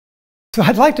So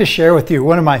I'd like to share with you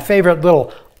one of my favorite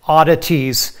little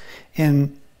oddities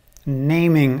in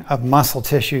naming of muscle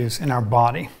tissues in our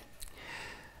body.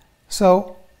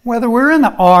 So whether we're in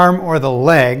the arm or the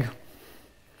leg,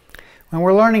 when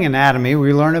we're learning anatomy,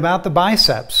 we learn about the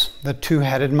biceps, the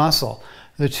two-headed muscle.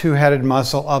 The two-headed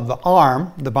muscle of the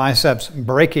arm, the biceps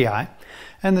brachii,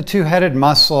 and the two-headed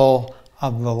muscle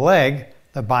of the leg,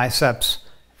 the biceps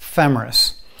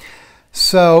femoris.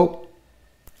 So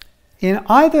in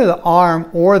either the arm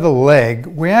or the leg,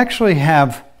 we actually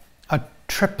have a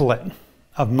triplet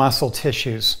of muscle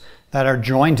tissues that are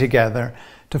joined together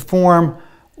to form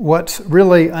what's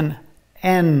really an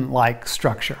N-like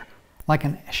structure,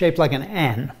 shaped like an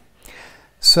N.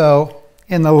 So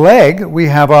in the leg, we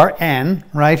have our N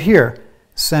right here,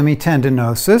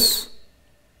 semitendinosus,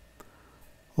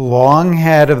 long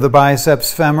head of the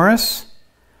biceps femoris,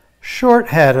 short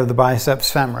head of the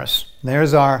biceps femoris.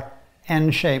 There's our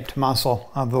N-shaped muscle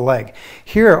of the leg.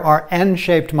 Here, our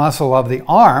N-shaped muscle of the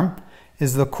arm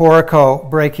is the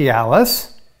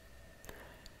coracobrachialis,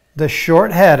 the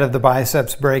short head of the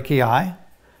biceps brachii,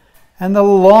 and the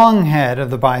long head of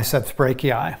the biceps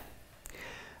brachii.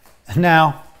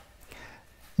 Now,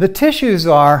 the tissues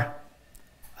are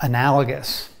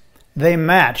analogous. They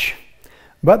match,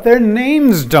 but their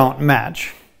names don't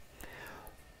match.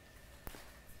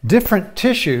 Different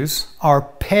tissues are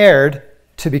paired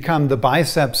to become the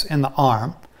biceps in the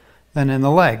arm than in the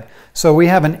leg. So we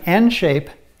have an N shape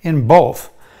in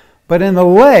both. But in the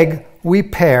leg, we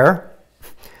pair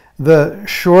the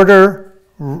shorter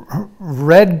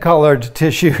red-colored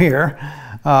tissue here,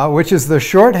 which is the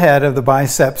short head of the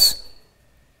biceps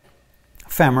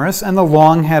femoris and the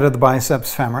long head of the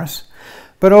biceps femoris.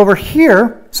 But over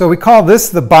here, so we call this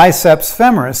the biceps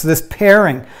femoris, this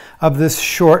pairing of this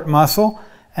short muscle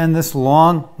and this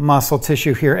long muscle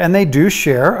tissue here, and they do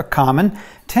share a common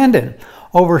tendon.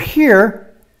 Over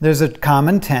here, there's a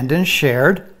common tendon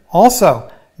shared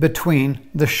also between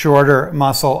the shorter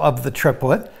muscle of the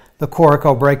triplet, the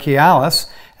coracobrachialis,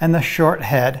 and the short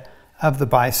head of the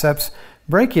biceps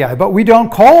brachii. But we don't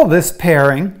call this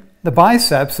pairing the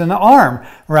biceps in the arm.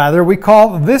 Rather, we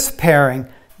call this pairing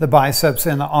the biceps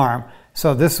in the arm.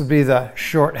 So this would be the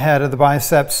short head of the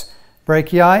biceps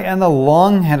brachii and the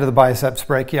long head of the biceps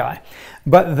brachii.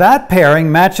 But that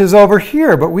pairing matches over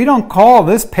here, but we don't call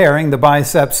this pairing the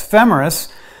biceps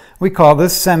femoris. We call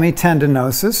this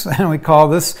semitendinosus, and we call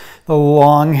this the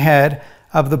long head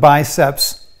of the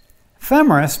biceps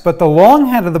femoris. But the long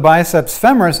head of the biceps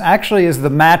femoris actually is the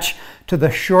match to the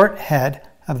short head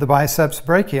of the biceps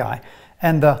brachii.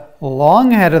 And the long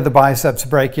head of the biceps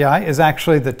brachii is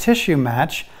actually the tissue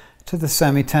match to the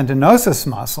semitendinosus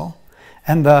muscle.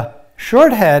 And the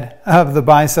short head of the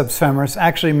biceps femoris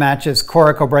actually matches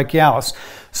coracobrachialis.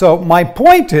 So my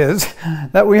point is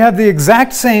that we have the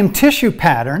exact same tissue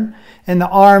pattern in the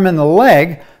arm and the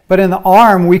leg, but in the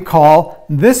arm we call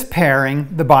this pairing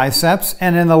the biceps,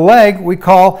 and in the leg we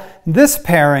call this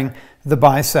pairing the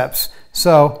biceps.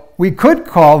 So we could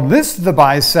call this the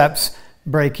biceps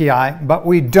brachii, but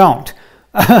we don't.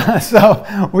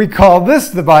 So we call this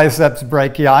the biceps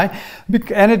brachii,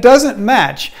 and it doesn't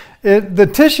match. The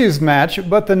tissues match,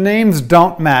 but the names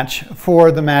don't match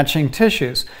for the matching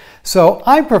tissues. So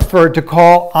I prefer to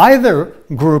call either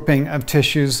grouping of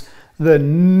tissues the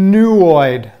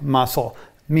nuoid muscle,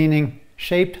 meaning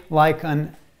shaped like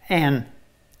an N.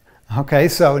 Okay,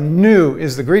 so nu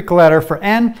is the Greek letter for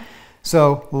N.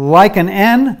 So like an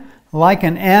N,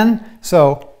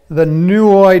 so the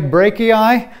nuoid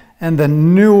brachii and the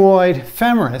nuoid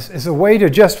femoris is a way to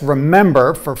just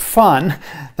remember for fun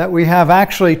that we have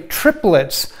actually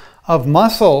triplets of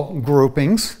muscle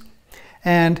groupings,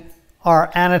 and our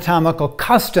anatomical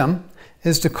custom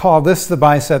is to call this the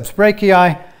biceps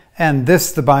brachii and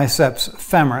this the biceps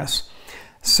femoris.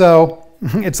 So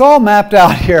it's all mapped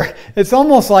out here. It's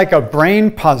almost like a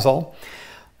brain puzzle,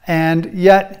 and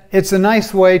yet it's a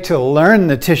nice way to learn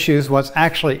the tissues, what's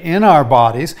actually in our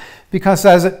bodies, because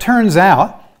as it turns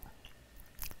out,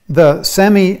 the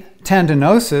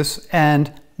semitendinosus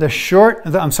and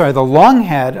the long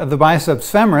head of the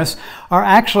biceps femoris are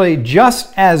actually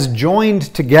just as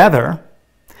joined together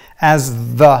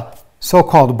as the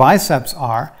so-called biceps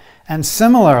are. And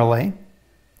similarly,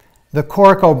 the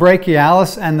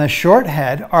coracobrachialis and the short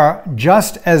head are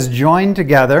just as joined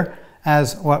together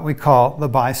as what we call the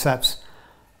biceps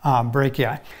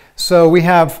brachii. So we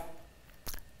have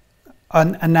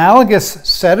an analogous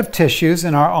set of tissues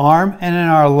in our arm and in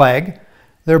our leg.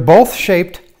 They're both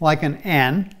shaped like an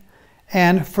N,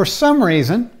 and for some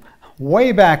reason,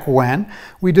 way back when,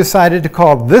 we decided to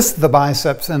call this the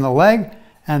biceps in the leg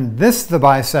and this the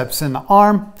biceps in the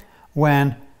arm,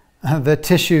 when the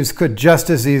tissues could just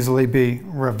as easily be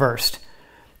reversed.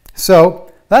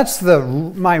 So that's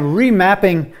my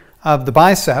remapping of the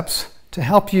biceps to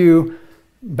help you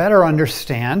better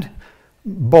understand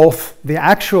both the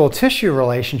actual tissue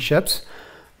relationships,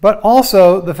 but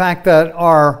also the fact that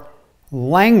our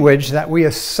language that we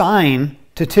assign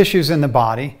to tissues in the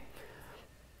body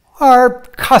are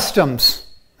customs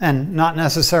and not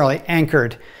necessarily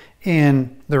anchored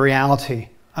in the reality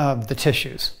of the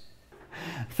tissues.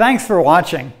 Thanks for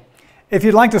watching. If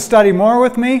you'd like to study more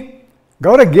with me,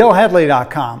 go to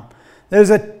gilhedley.com. There's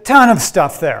a ton of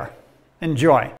stuff there. Enjoy.